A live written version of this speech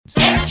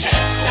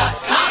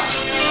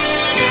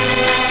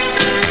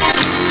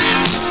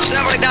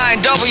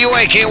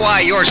WAKY,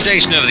 your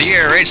station of the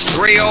year. It's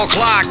 3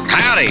 o'clock.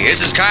 Howdy,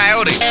 this is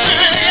Coyote.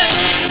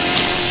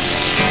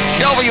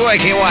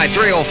 WAKY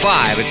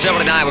 305 at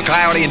 79 with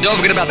Coyote. And don't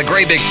forget about the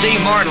great big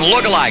Steve Martin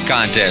lookalike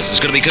contest. It's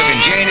going to be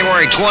cooking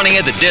January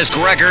 20th at Disc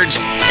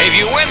Records. If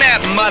you win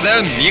that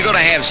mother, you're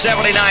going to have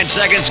 79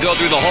 seconds to go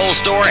through the whole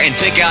store and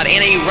pick out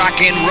any rock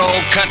and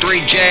roll, country,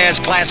 jazz,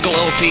 classical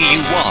LP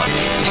you want.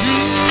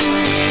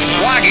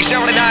 WAKY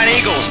 79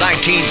 Eagles,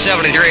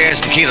 1973 as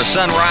Tequila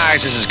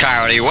Sunrise. This is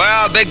Coyote.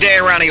 Well, big day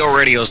around the old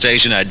radio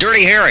station.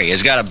 Dirty Harry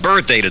has got a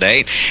birthday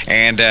today,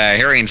 and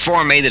Harry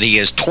informed me that he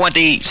is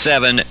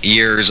 27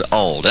 years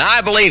old. And I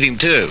believe him,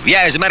 too.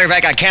 Yeah, as a matter of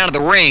fact, I counted the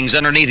rings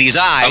underneath his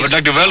eyes. I would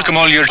like to welcome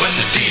all your...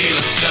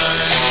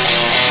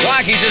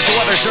 WAKY's Just the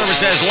Weather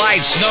Service says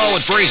light snow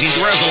with freezing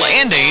drizzle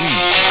ending.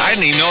 I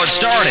didn't even know it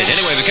started.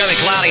 Anyway, becoming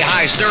cloudy,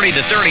 highs 30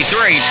 to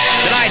 33.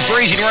 Tonight,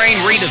 freezing rain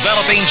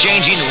redeveloping,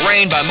 changing to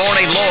rain by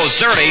morning, low of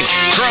 30.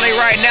 Currently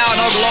right now in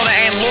Oklahoma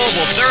and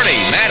Louisville, 30.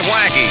 Matt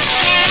WAKY.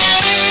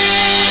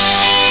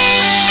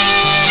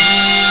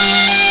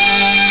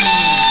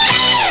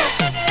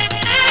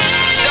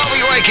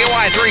 WAKY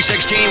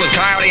 316 with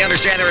Coyote.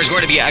 Understand there is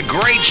going to be a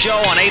great show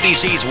on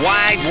ABC's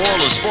Wide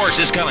World of Sports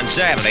this coming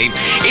Saturday.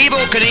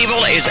 Evel Knievel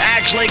is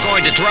actually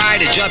going to try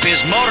to jump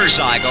his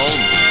motorcycle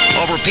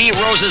over Pete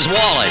Rose's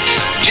wallet.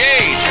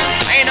 Gee,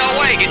 ain't no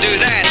way he can do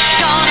that. It's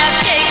gonna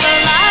take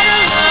a lot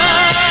of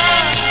love.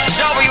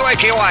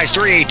 WAKY's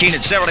 318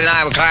 at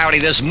 79 with Coyote.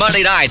 This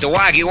Monday night, the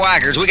Wacky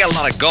Whackers, we got a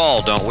lot of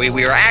gall, don't we?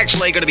 We are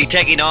actually going to be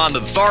taking on the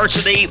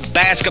varsity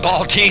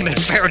basketball team at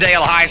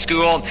Fairdale High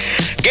School.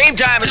 Game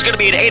time is going to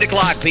be at 8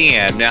 o'clock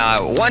p.m. Now,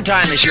 one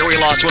time this year, we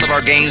lost one of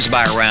our games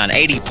by around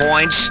 80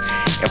 points.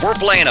 If we're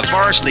playing a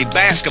varsity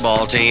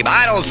basketball team,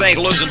 I don't think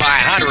losing by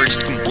 100 is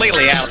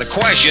completely out of the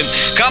question.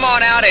 Come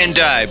on out and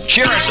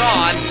cheer us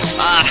on.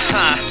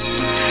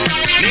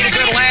 Need a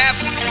good laugh?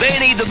 They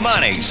need the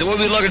money. So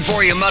we'll be looking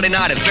for you Monday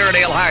night at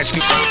Fairdale High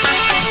School.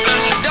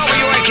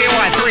 WAKY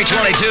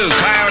 322,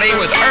 Coyote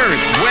with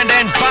Earth, Wind,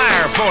 and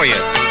Fire for you.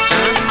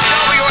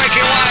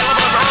 WAKY, a little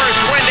bit of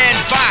Earth, Wind, and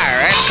Fire.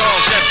 That's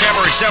called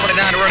September at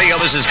 79 Radio.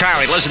 This is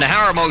Coyote. Listen,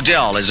 Howard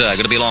Modell is going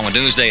to be along with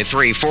Doomsday at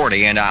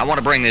 3:40, and I want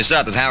to bring this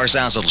up. If Howard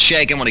sounds a little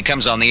shaken when he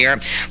comes on the air,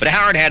 but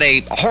Howard had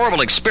a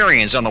horrible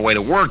experience on the way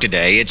to work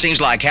today. It seems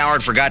like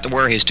Howard forgot to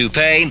wear his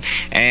toupee,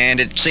 and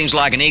it seems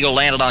like an eagle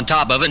landed on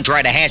top of it and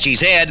tried to hatch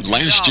his head.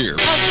 Last year.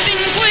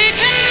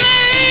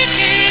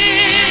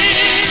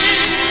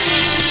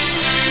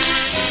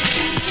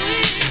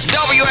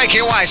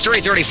 WAKY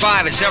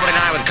 335 at 79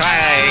 with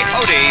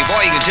Coyote.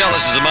 Boy, you can tell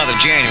this is the month of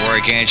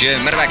January, can't you?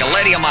 Matter of fact, a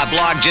lady on my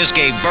blog just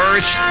gave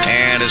birth,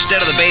 and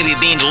instead of the baby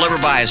being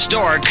delivered by a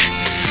stork,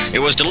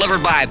 it was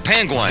delivered by a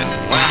penguin.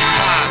 Well,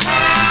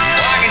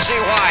 I can see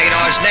why. You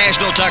know, it's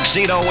National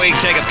Tuxedo Week.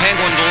 Take a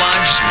penguin to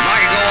lunch. I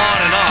could go on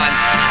and on.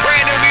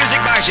 Brand new music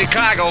by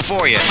Chicago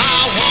for you.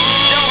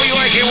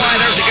 WAKY,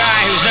 there's a guy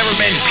who's never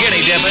been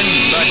skinny dipping,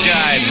 but he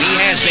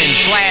has been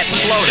flat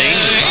floating.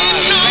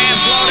 Fat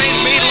floating,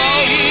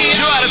 meatloaf.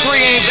 2 out of 3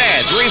 ain't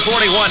bad.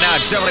 341 now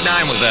at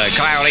 79 with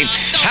Coyote.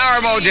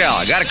 Howard Modell,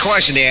 I got a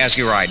question to ask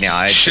you right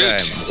now.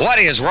 What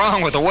is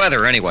wrong with the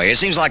weather anyway? It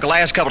seems like the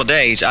last couple of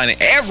days, I mean,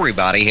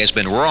 everybody has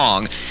been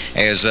wrong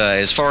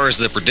as far as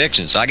the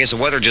predictions. I guess the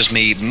weather just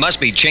must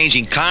be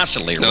changing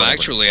constantly. No,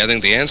 actually, I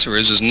think the answer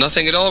is there's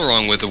nothing at all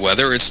wrong with the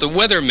weather. It's the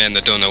weathermen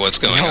that don't know what's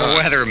going on.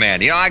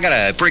 Weathermen. You know, I got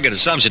a pretty good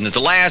assumption that the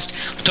last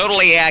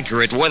totally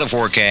accurate weather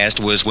forecast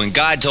was when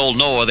God told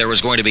Noah there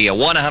was going to be a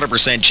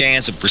 100%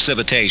 chance of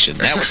precipitation.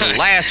 That was the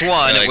last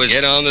one. It was,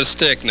 get on the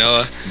stick,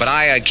 Noah. But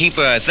I keep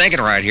thinking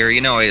right here,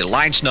 you know,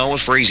 light snow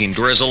with freezing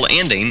drizzle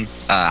ending.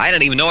 I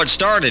didn't even know it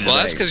started Well,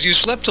 today. that's because you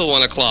slept till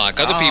 1 o'clock.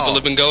 Other people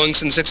have been going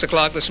since 6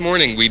 o'clock this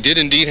morning. We did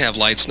indeed have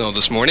light snow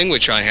this morning,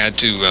 which I had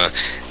to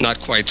not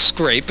quite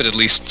scrape, but at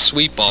least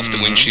sweep off the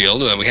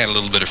windshield. We had a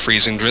little bit of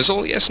freezing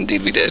drizzle. Yes,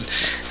 indeed we did.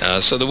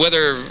 So the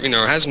weather, you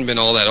know, hasn't been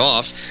all that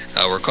off.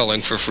 We're calling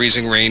for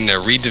freezing rain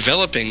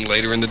redeveloping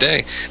later in the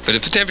day. But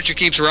if the temperature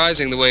keeps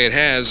rising the way it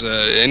has,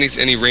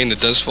 any rain that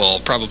does fall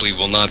probably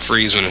will not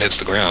freeze when it hits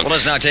the ground. Well,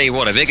 let's not tell you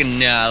what. If it can,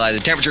 the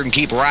temperature can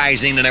keep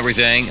rising and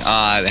everything,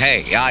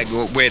 hey,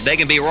 they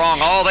can be wrong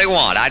all they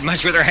want. I'd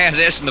much rather have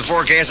this than the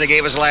forecast they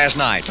gave us last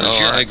night. Oh,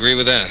 sure. I agree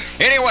with that.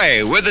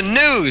 Anyway, with the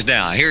news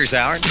now, here's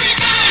Howard.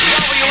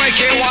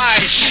 WAKY,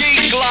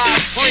 Sheet Glock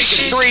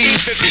Freak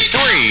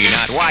 353.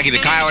 Not WAKY the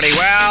Coyote.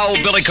 Well,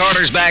 Billy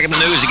Carter's back in the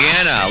news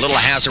again. A little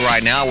hassle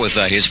right now with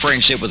his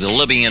friendship with the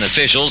Libyan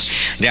officials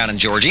down in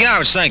Georgia. You know, I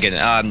was thinking,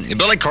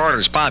 Billy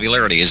Carter's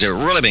popularity has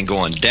really been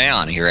going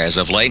down here as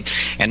of late.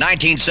 And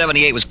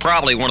 1978 was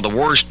probably one of the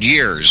worst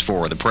years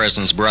for the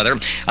president's brother.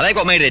 I think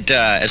what made it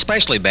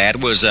especially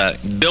bad was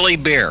Billy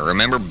Beer.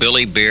 Remember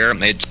Billy Beer?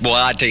 Boy,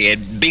 I tell you,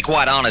 be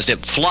quite honest,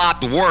 it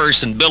flopped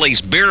worse than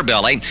Billy's beer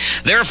belly,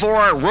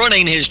 therefore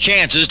ruining his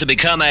chances to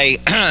become a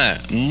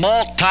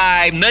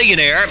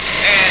multi-millionaire. And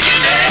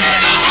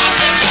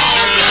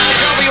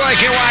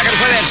WAKY, I'm going to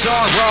play that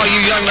song for all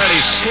you young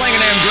ladies slinging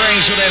them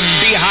drinks with them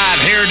beehive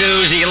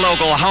hairdos at your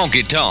local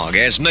honky-tonk.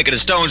 That's Mick of the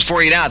Stones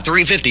for you now at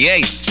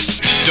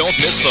 3:58. Don't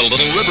miss the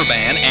Little River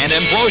Band and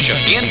Ambrosia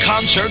in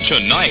concert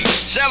tonight.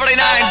 79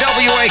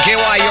 WAKY,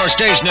 your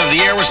station of the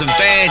year, with some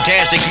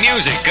fantastic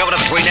music. Coming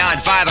up between now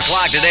and 5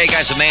 o'clock today,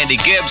 got some Andy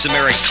Gibbs, some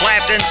Eric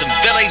Clapton, some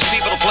Village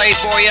people to play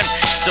for you,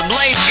 some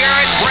Leif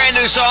Garrett, brand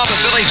new song with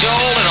Billy Joel,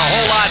 and a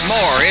whole lot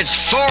more. It's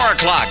 4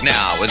 o'clock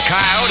now with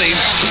Coyote.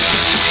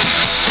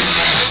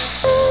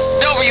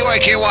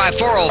 WAKY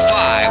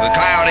 405 with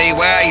Coyote.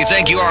 Well, you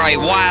think you are a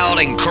wild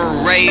and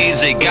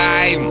crazy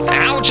guy?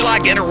 How would you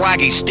like to enter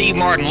WAKY's Steve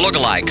Martin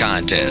lookalike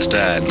contest?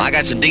 I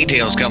got some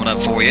details coming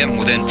up for you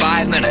within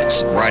 5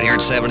 minutes, right here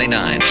at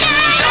 79.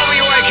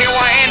 WAKY,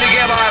 Andy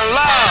Gibb, I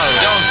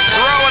love. Don't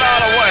throw it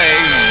all away.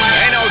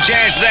 Ain't no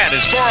chance of that.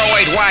 It's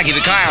 408 WAKY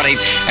the Coyote.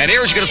 And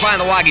here's you're going to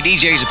find the WAKY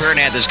DJs appearing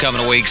at this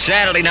coming week.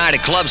 Saturday night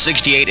at Club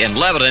 68 in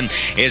Lebanon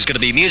is going to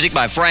be music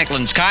by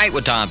Franklin's Kite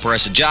with Tom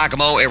Press and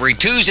Giacomo. Every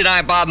Tuesday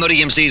night, Bob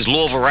Moody MC's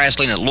Louisville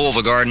Wrestling at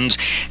Louisville Gardens.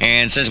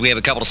 And since we have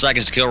a couple of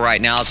seconds to kill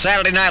right now,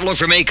 Saturday night, look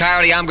for me,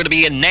 Coyote. I'm going to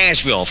be in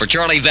Nashville for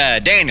Charlie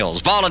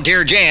Daniels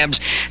Volunteer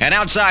Jams. And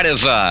outside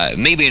of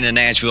me being in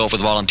Nashville for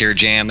the Volunteer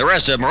Jam, the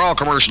rest of them are all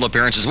commercial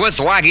appearances with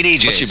the WAKY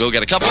DJs. Let's see, Bill,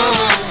 got a couple.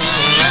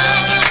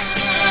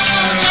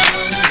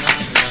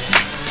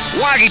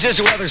 WAKY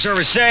System Weather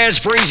Service says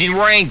freezing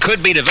rain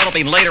could be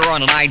developing later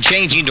on tonight,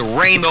 changing to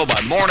rain, though, by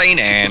morning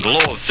and low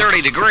of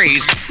 30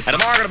 degrees. And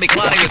tomorrow going to be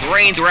cloudy with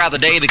rain throughout the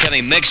day,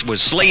 becoming mixed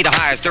with sleet, a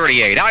high of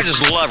 38. I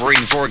just love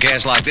reading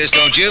forecasts like this,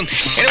 don't you?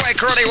 Anyway,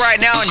 currently right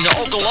now in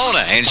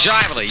Okolona and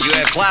Shively, you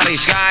have cloudy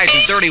skies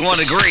and 31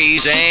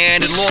 degrees.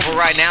 And in Louisville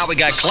right now, we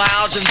got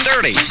clouds and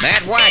 30.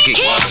 Matt WAKY.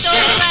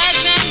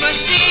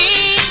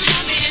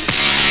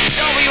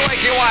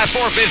 WAKY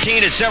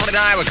 415 at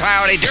 79 with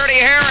Coyote. Dirty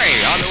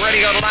Harry on the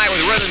radio tonight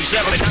with Rhythm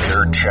 79.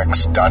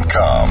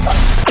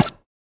 Airchecks.com.